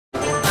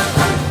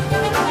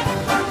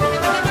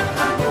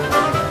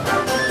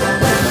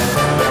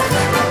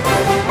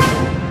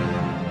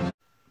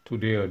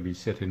Today I'll be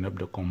setting up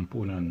the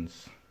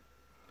components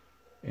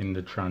in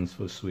the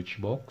transfer switch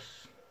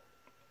box.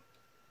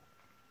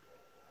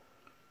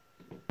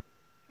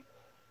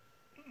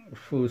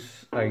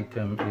 First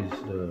item is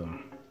the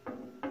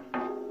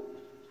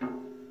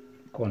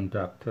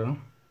contactor.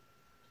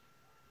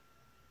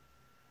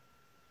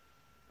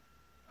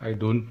 I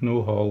don't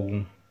know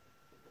how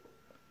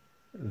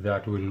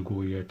that will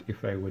go yet,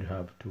 if I would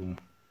have to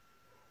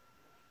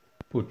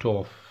put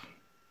off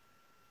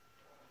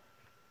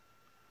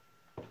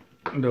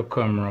the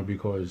camera,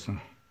 because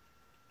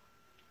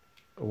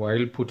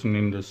while putting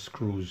in the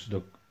screws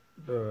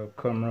the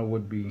camera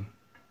would be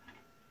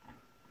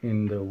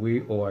in the way,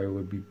 or I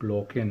would be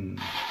blocking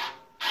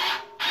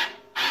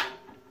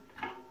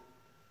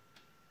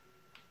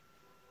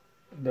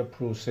the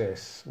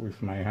process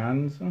with my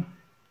hands.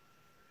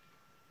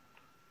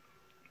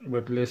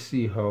 But let's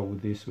see how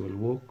this will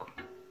work.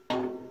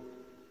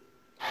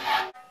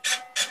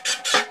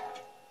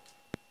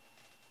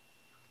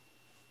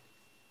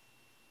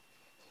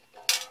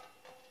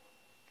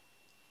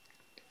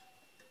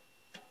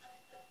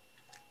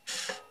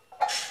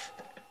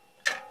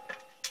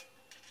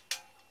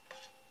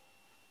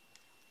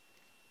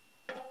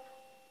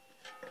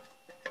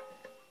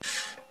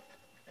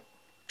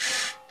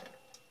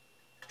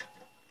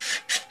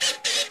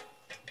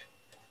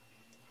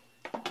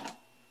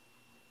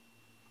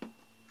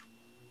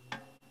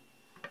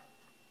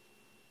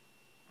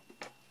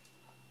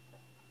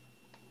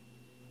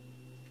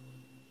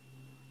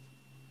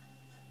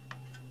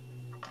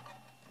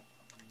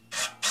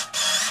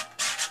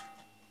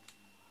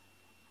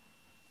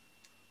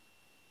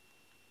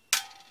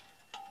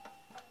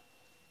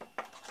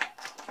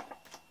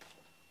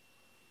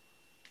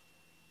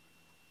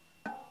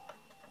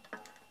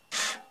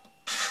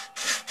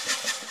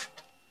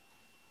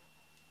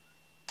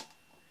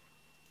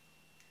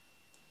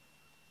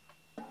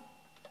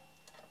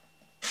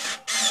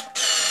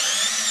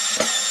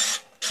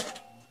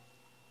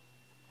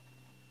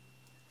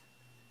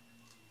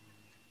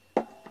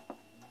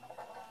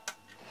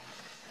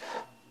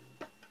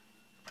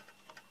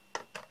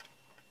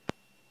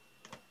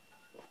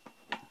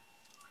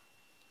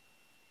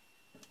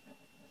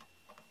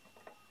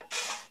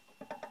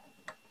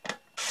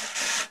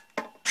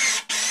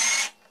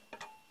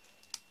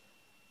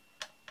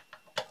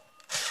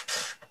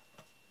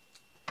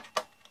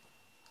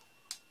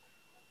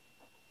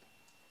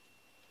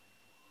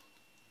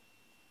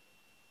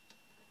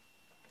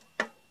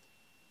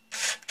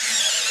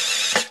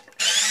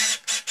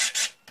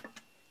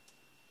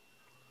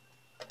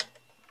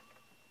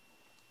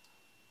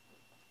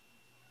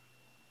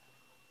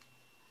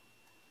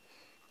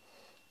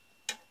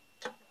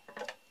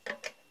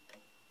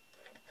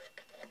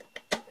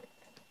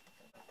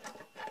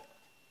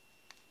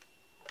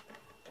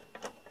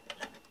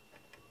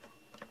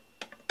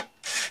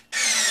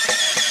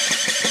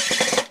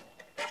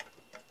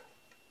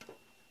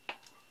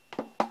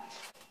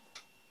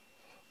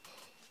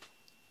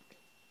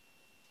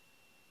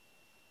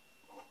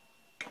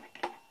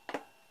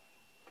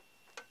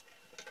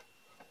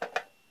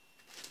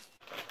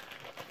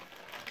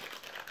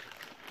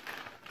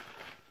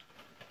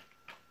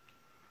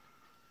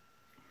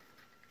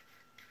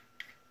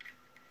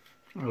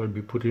 I will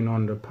be putting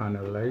on the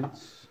panel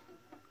lights.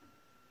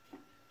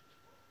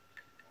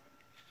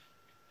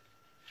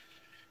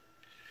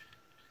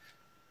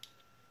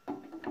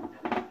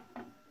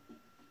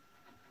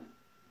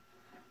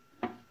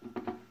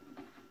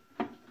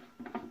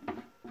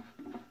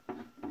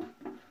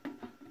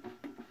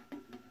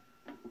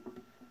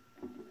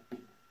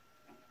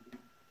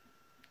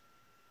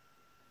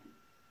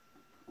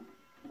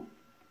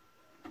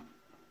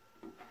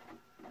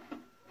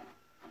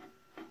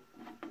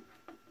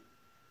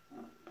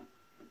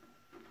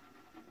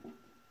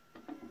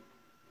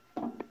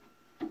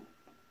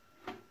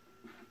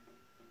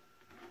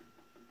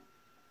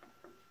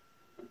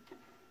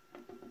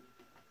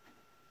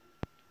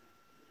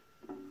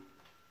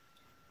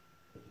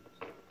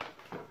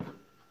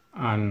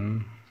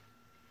 And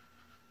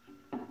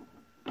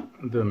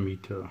the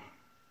meter.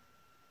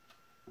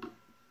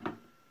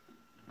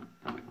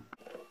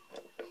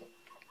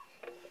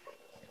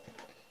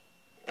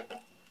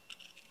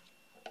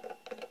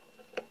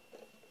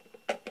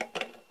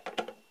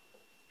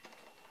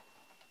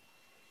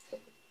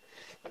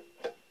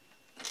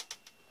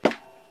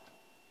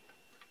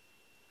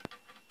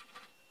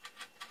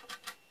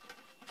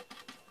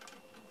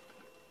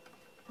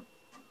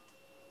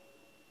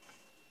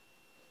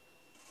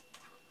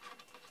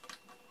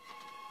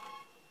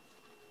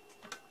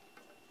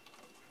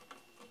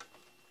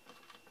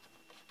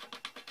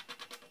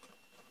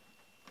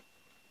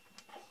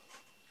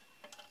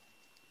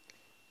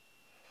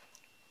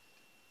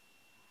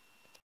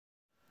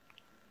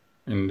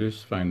 In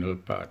this final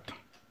part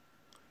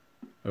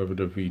of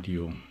the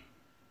video,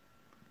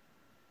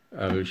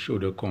 I will show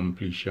the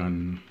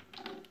completion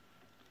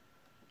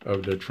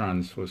of the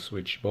transfer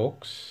switch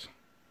box.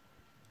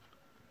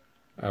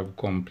 I've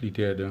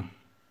completed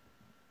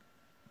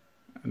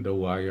the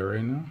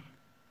wiring.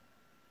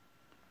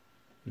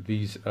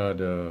 These are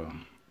the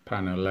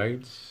panel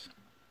lights,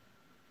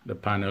 the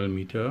panel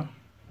meter,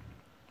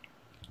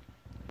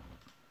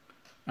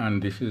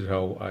 and this is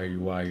how I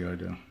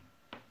wired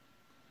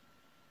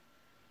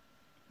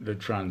the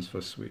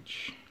transfer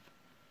switch.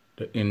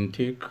 The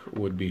intake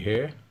would be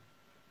here,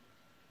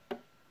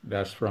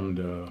 that's from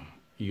the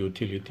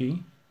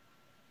utility.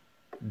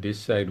 This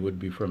side would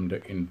be from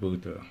the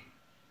inverter.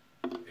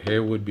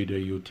 Here would be the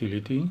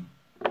utility,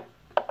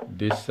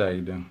 this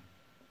side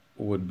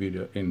would be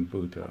the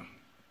inverter.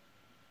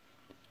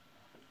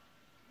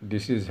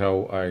 This is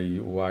how I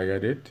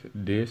wired it.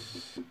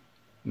 This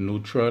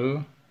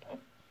neutral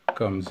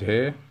comes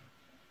here,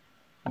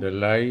 the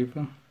live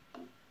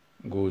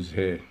goes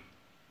here,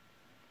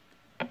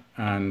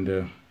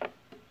 and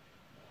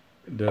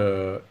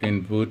the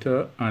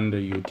inverter and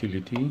the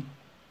utility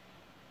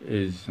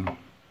is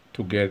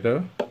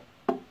together.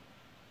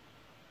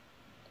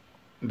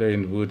 The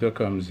inverter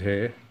comes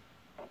here,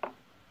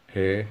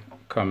 here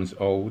comes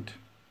out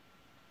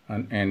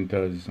and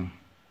enters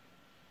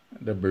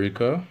the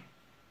breaker.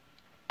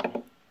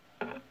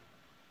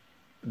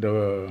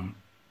 The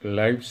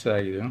live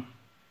side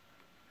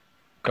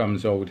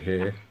comes out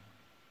here,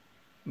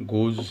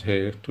 goes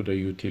here to the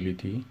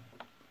utility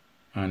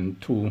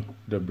and to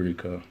the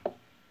breaker.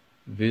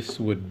 This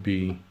would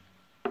be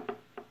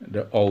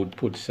the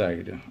output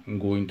side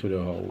going to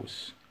the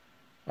house.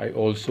 I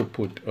also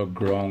put a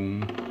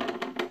ground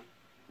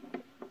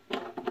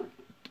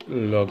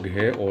lug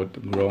here, or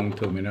ground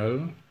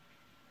terminal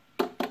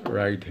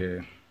right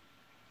here.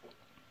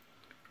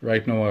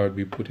 Right now I will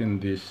be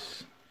putting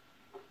this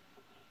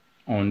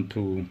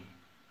onto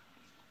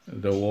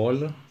the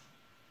wall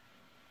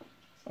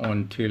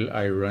until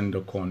I run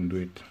the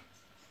conduit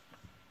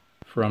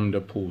from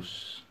the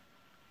post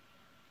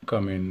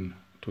coming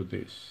to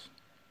this.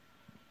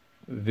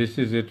 This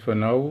is it for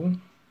now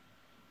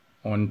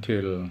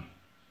until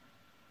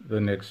the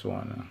next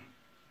one.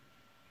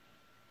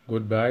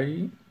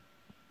 Goodbye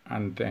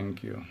and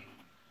thank you.